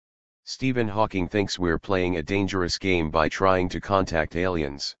Stephen Hawking thinks we're playing a dangerous game by trying to contact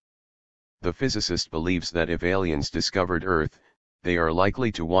aliens. The physicist believes that if aliens discovered Earth, they are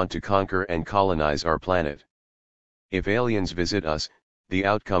likely to want to conquer and colonize our planet. If aliens visit us, the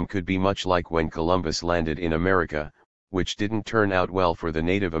outcome could be much like when Columbus landed in America, which didn't turn out well for the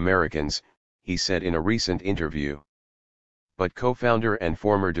Native Americans, he said in a recent interview. But co-founder and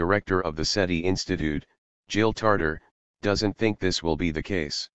former director of the Seti Institute, Jill Tarter, doesn't think this will be the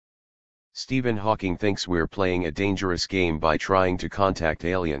case. Stephen Hawking thinks we're playing a dangerous game by trying to contact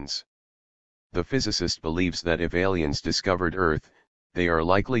aliens. The physicist believes that if aliens discovered Earth, they are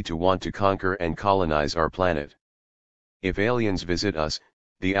likely to want to conquer and colonize our planet. If aliens visit us,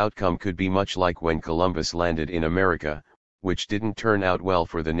 the outcome could be much like when Columbus landed in America, which didn't turn out well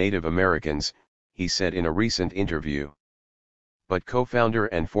for the Native Americans, he said in a recent interview. But co-founder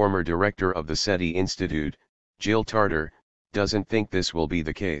and former director of the Seti Institute, Jill Tarter, doesn't think this will be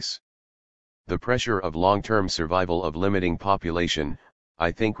the case. The pressure of long-term survival of limiting population,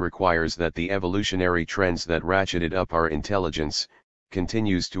 I think, requires that the evolutionary trends that ratcheted up our intelligence,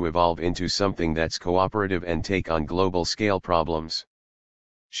 continues to evolve into something that's cooperative and take on global scale problems.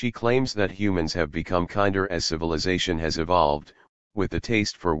 She claims that humans have become kinder as civilization has evolved, with the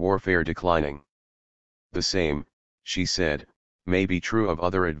taste for warfare declining. The same, she said, may be true of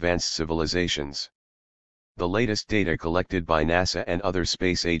other advanced civilizations. The latest data collected by NASA and other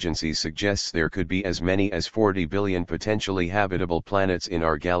space agencies suggests there could be as many as 40 billion potentially habitable planets in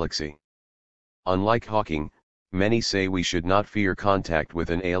our galaxy. Unlike Hawking, many say we should not fear contact with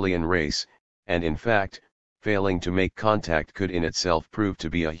an alien race, and in fact, failing to make contact could in itself prove to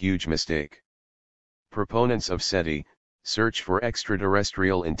be a huge mistake. Proponents of SETI, Search for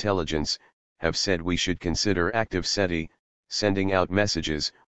Extraterrestrial Intelligence, have said we should consider active SETI, sending out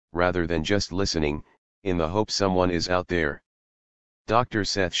messages, rather than just listening, in the hope someone is out there. Dr.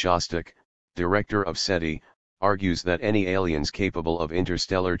 Seth Shostak, director of SETI, argues that any aliens capable of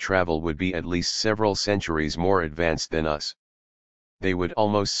interstellar travel would be at least several centuries more advanced than us. They would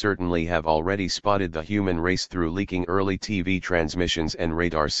almost certainly have already spotted the human race through leaking early TV transmissions and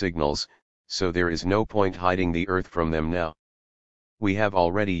radar signals, so there is no point hiding the Earth from them now. We have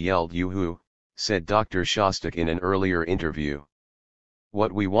already yelled yoo-hoo, said Dr. Shostak in an earlier interview.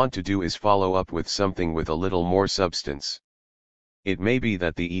 What we want to do is follow up with something with a little more substance. It may be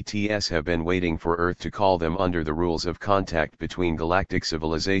that the ETS have been waiting for Earth to call them under the rules of contact between galactic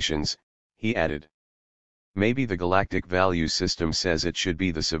civilizations, he added. Maybe the galactic value system says it should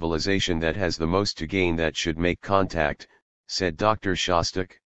be the civilization that has the most to gain that should make contact, said Dr.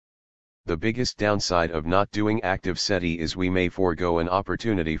 Shostak. The biggest downside of not doing active SETI is we may forego an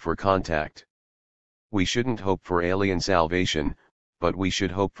opportunity for contact. We shouldn't hope for alien salvation, but we should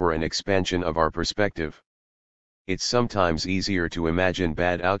hope for an expansion of our perspective. It's sometimes easier to imagine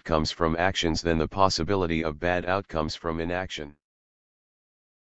bad outcomes from actions than the possibility of bad outcomes from inaction.